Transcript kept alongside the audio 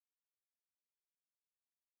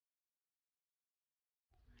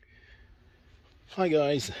Hi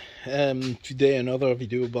guys, today another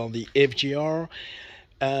video about the FJR.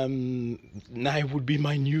 Now it would be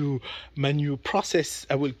my new process.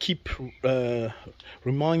 I will keep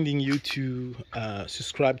reminding you to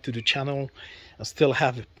subscribe to the channel. I still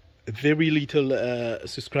have a very little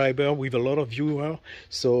subscriber with a lot of viewer,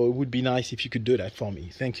 so it would be nice if you could do that for me.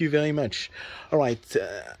 Thank you very much. All right,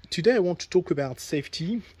 today I want to talk about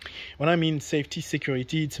safety. When I mean safety,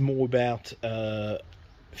 security, it's more about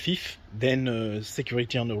thief than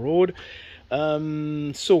security on the road.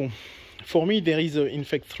 So for me there is in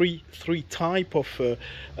fact three type of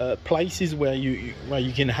places where you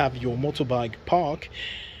can have your motorbike park.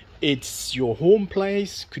 It's your home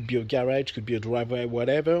place, could be a garage, could be a driveway,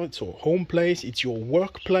 whatever. It's your home place, it's your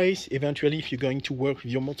workplace eventually if you're going to work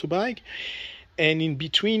with your motorbike, and in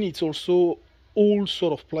between it's also all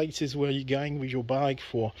sort of places where you're going with your bike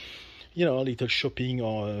for, you know, a little shopping,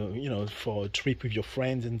 or you know, for a trip with your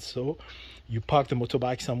friends. And so you park the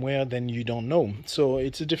motorbike somewhere, then you don't know. So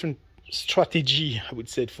it's a different strategy, I would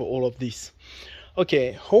say, for all of this.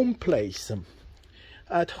 Okay, home place.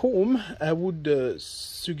 At home I would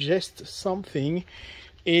suggest something.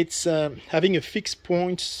 It's having a fixed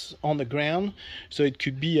point on the ground. So it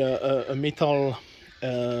could be a metal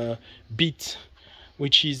bit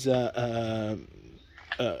which is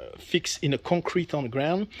fixed in a concrete on the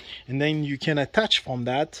ground, and then you can attach from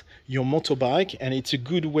that your motorbike, and it's a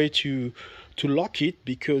good way to lock it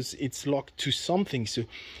because it's locked to something. So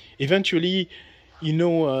eventually, you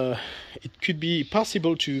know, it could be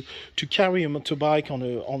possible to carry a motorbike on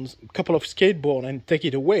a couple of skateboard and take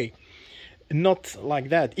it away. Not like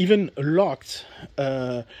that, even locked,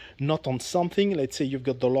 not on something. Let's say you've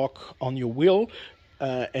got the lock on your wheel,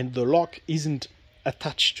 and the lock isn't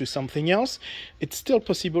attached to something else. It's still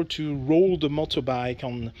possible to roll the motorbike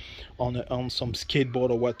on some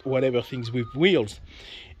skateboard or whatever things with wheels,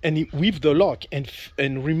 and with the lock, and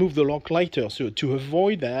remove the lock later. So to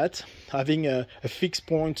avoid that, having a fixed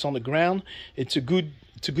point on the ground, it's a good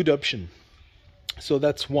option. So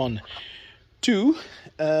that's one. Two,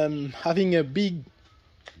 having a big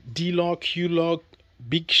D-lock, U-lock,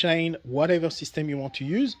 big chain, whatever system you want to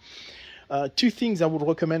use. Two things I would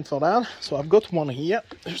recommend for that. So I've got one here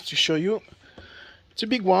just to show you. It's a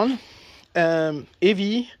big one,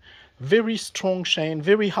 heavy, very strong chain,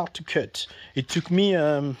 very hard to cut. It took me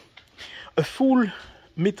a full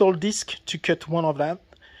metal disc to cut one of that,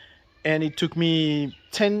 and it took me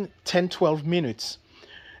 12 minutes,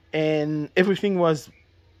 and everything was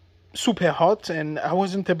super hot, and I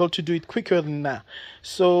wasn't able to do it quicker than that.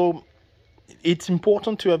 So it's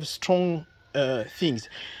important to have strong things.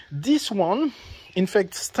 This one, in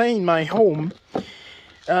fact, stay in my home,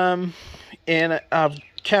 and I've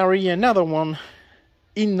carry another one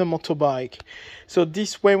in the motorbike. So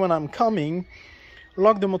this way, when I'm coming,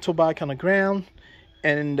 lock the motorbike on the ground,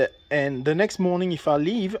 and the next morning if I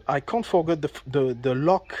leave, I can't forget the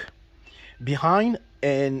lock behind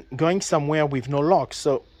and going somewhere with no lock.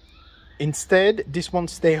 So instead, this one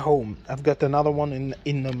stay home. I've got another one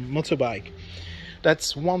in the motorbike.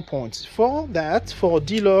 That's one point. For that, for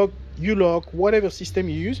D-lock, U-lock, whatever system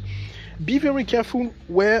you use, be very careful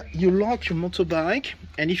where you lock your motorbike.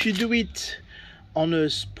 And if you do it on a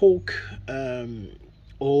spoke,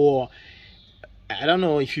 or I don't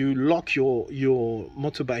know, if you lock your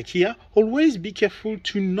motorbike here, always be careful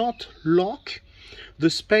to not lock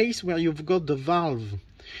the space where you've got the valve.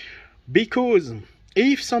 Because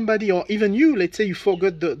if somebody, or even you, let's say you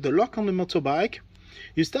forgot the lock on the motorbike,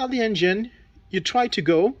 you start the engine, you try to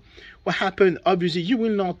go, what happened? Obviously you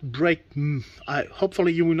will not break,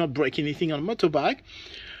 hopefully you will not break anything on a motorbike,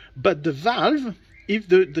 but the valve, if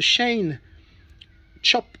the chain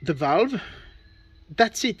chop the valve,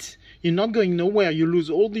 that's it. You're not going nowhere. You lose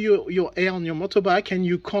all your air on your motorbike, and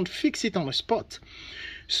you can't fix it on the spot.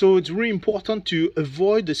 So it's really important to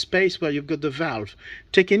avoid the space where you've got the valve.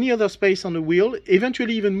 Take any other space on the wheel,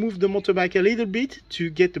 eventually even move the motorbike a little bit to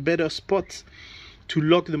get a better spot to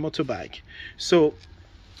lock the motorbike. So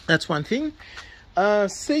that's one thing.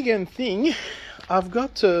 Second thing, I've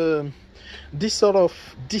got this sort of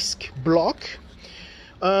disc block.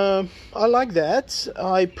 I like that.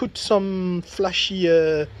 I put some flashy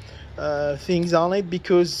things on it,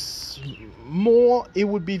 because more it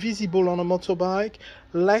would be visible on a motorbike,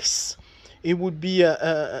 less it would be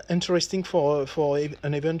interesting for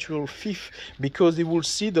an eventual thief, because they will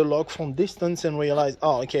see the lock from distance and realize,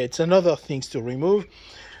 oh, okay, it's another things to remove.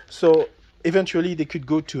 So eventually they could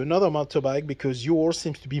go to another motorbike because yours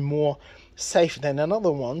seems to be more safe than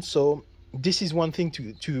another one. So this is one thing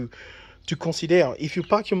to consider. If you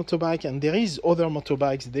park your motorbike and there is other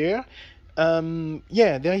motorbikes there,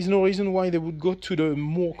 yeah, there is no reason why they would go to the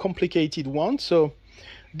more complicated one. So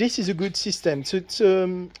this is a good system. So it's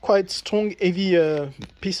quite strong, heavy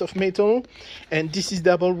piece of metal, and this is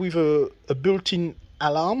doubled with a built-in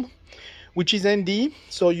alarm, which is handy.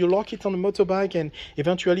 So you lock it on the motorbike, and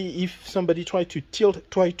eventually if somebody try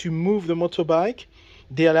to move the motorbike,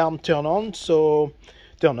 the alarm turn off,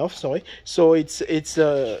 sorry. So it's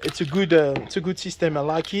a good system. I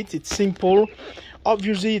like it. It's simple.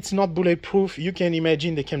 Obviously it's not bulletproof. You can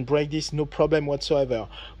imagine they can break this, no problem whatsoever.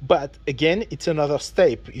 But again, it's another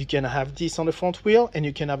step. You can have this on the front wheel, and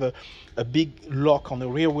you can have a big lock on the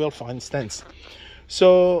rear wheel, for instance.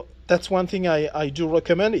 So that's one thing I do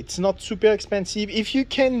recommend. It's not super expensive. If you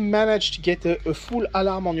can manage to get a full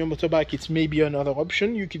alarm on your motorbike, it's maybe another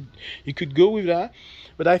option. You could go with that.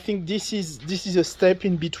 But I think this is a step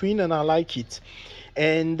in between, and I like it.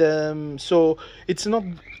 And so it's not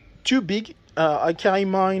too big. I carry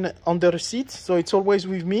mine under the seat, so it's always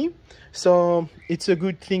with me. So it's a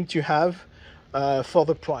good thing to have for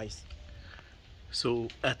the price. So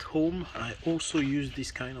at home, I also use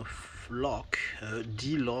this kind of lock,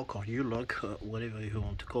 D-lock or U-lock, whatever you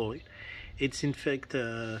want to call it. It's in fact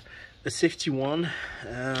a safety one.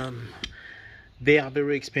 They are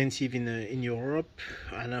very expensive in Europe.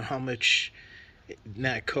 I don't know how much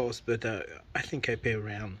that costs, but I think I pay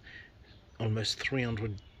around almost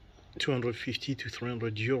 250 to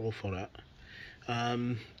 300 euro for that.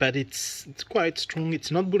 But it's quite strong. It's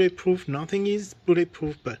not bulletproof. Nothing is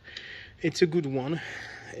bulletproof, but it's a good one.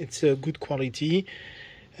 It's a good quality.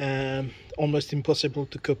 Almost impossible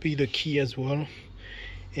to copy the key as well.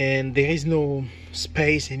 And there is no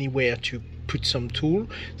space anywhere to put some tool,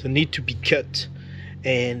 so need to be cut.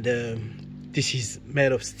 And this is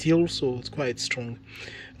made of steel, so it's quite strong.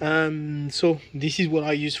 So this is what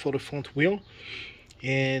I use for the front wheel,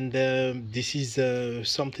 and this is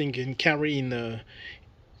something you can carry in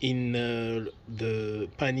the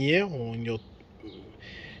pannier or in your,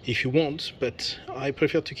 if you want, but I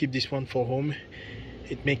prefer to keep this one for home.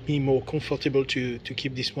 It makes me more comfortable to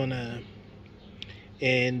keep this one.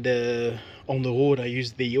 And on the road I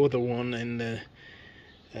use the other one, and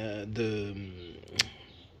the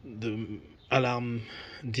alarm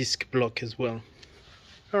disc block as well.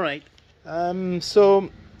 All right. So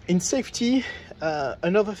in safety,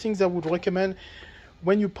 another thing I would recommend,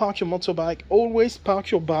 when you park your motorbike, always park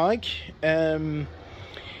your bike in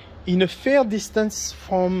a fair distance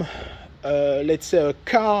from let's say a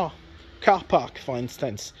car park, for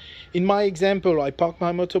instance. In my example, I parked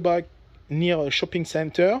my motorbike near a shopping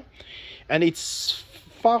center, and it's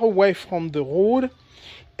far away from the road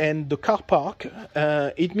and the car park.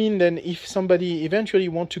 It means then if somebody eventually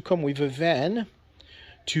want to come with a van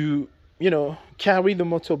to, carry the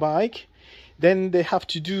motorbike, then they have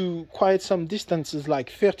to do quite some distances, like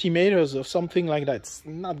 30 meters or something like that. It's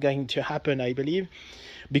not going to happen, I believe,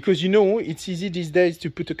 because it's easy these days to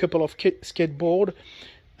put a couple of skateboard,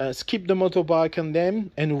 skip the motorbike on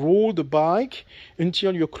them, and roll the bike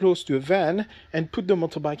until you're close to a van and put the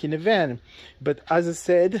motorbike in a van. But as I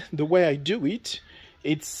said, the way I do it,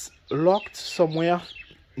 it's locked somewhere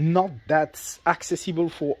not that accessible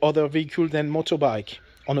for other vehicles than motorbike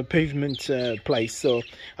on a pavement place. So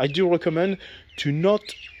I do recommend to not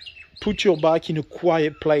put your bike in a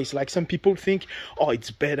quiet place. Like some people think, oh, it's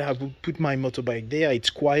better I will put my motorbike there, it's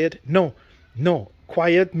quiet. No,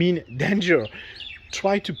 quiet means danger.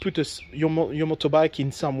 Try to put your motorbike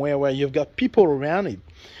in somewhere where you've got people around it.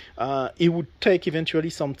 It would take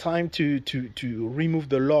eventually some time to remove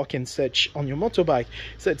the lock and such on your motorbike.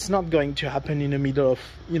 So it's not going to happen in the middle of,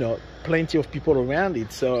 plenty of people around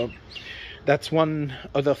it. So that's one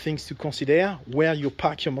other things to consider where you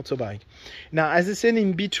park your motorbike. Now, as I said,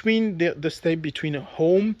 in between the step between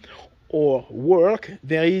home or work,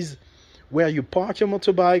 there is where you park your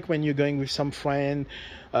motorbike when you're going with some friend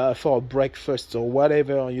for a breakfast or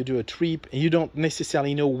whatever, or you do a trip, and you don't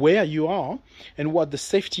necessarily know where you are and what the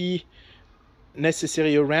safety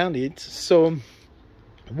necessary around it. So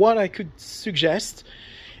what I could suggest,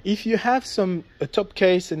 if you have a top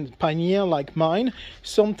case and pannier like mine,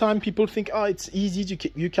 sometimes people think, oh, it's easy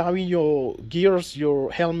you carry your gears,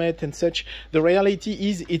 your helmet and such. The reality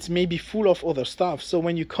is it's maybe full of other stuff. So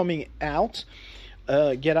when you're coming out,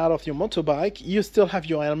 get out of your motorbike, you still have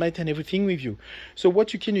your helmet and everything with you. So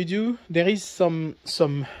what you can do, there is some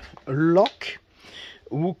lock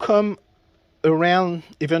who come around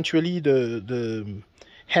eventually the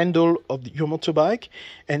handle of your motorbike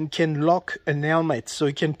and can lock an helmet. So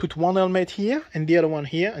you can put one helmet here and the other one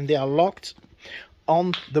here, and they are locked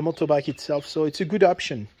on the motorbike itself. So it's a good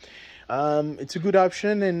option. It's a good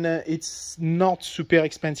option, and it's not super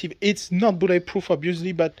expensive. It's not bulletproof,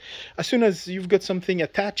 obviously, but as soon as you've got something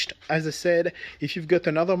attached, as I said, if you've got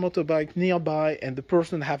another motorbike nearby and the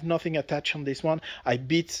person have nothing attached on this one, I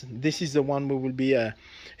bet this is the one who will be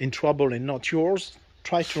in trouble and not yours.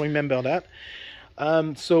 Try to remember that.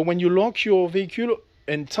 So when you lock your vehicle,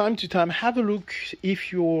 and time to time, have a look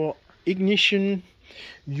if your ignition,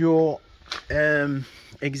 your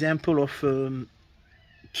example of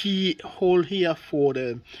key hole here for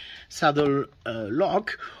the saddle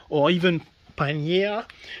lock, or even pannier,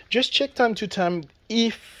 just check time to time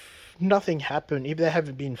if nothing happened, if they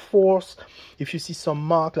haven't been forced. If you see some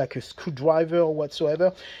mark like a screwdriver or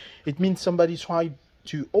whatsoever, it means somebody tried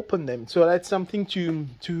to open them. So that's something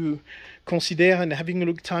to consider, and having a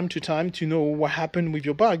look time to time to know what happened with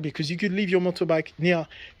your bike, because you could leave your motorbike near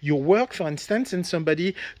your work, for instance, and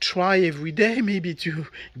somebody try every day maybe to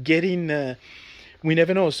get in. We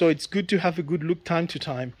never know, so it's good to have a good look time to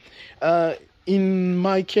time. In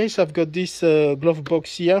my case, I've got this glove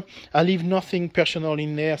box here. I leave nothing personal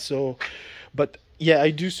in there, so, but yeah,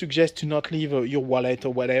 I do suggest to not leave your wallet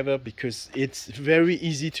or whatever, because it's very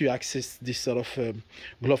easy to access this sort of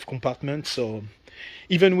glove compartment. So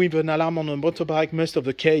even with an alarm on a motorbike, most of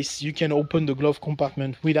the case you can open the glove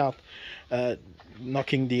compartment without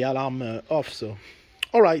knocking the alarm off. So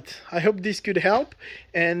all right, I hope this could help,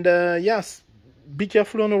 and yes, be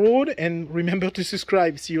careful on the road, and remember to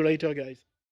subscribe. See you later, guys.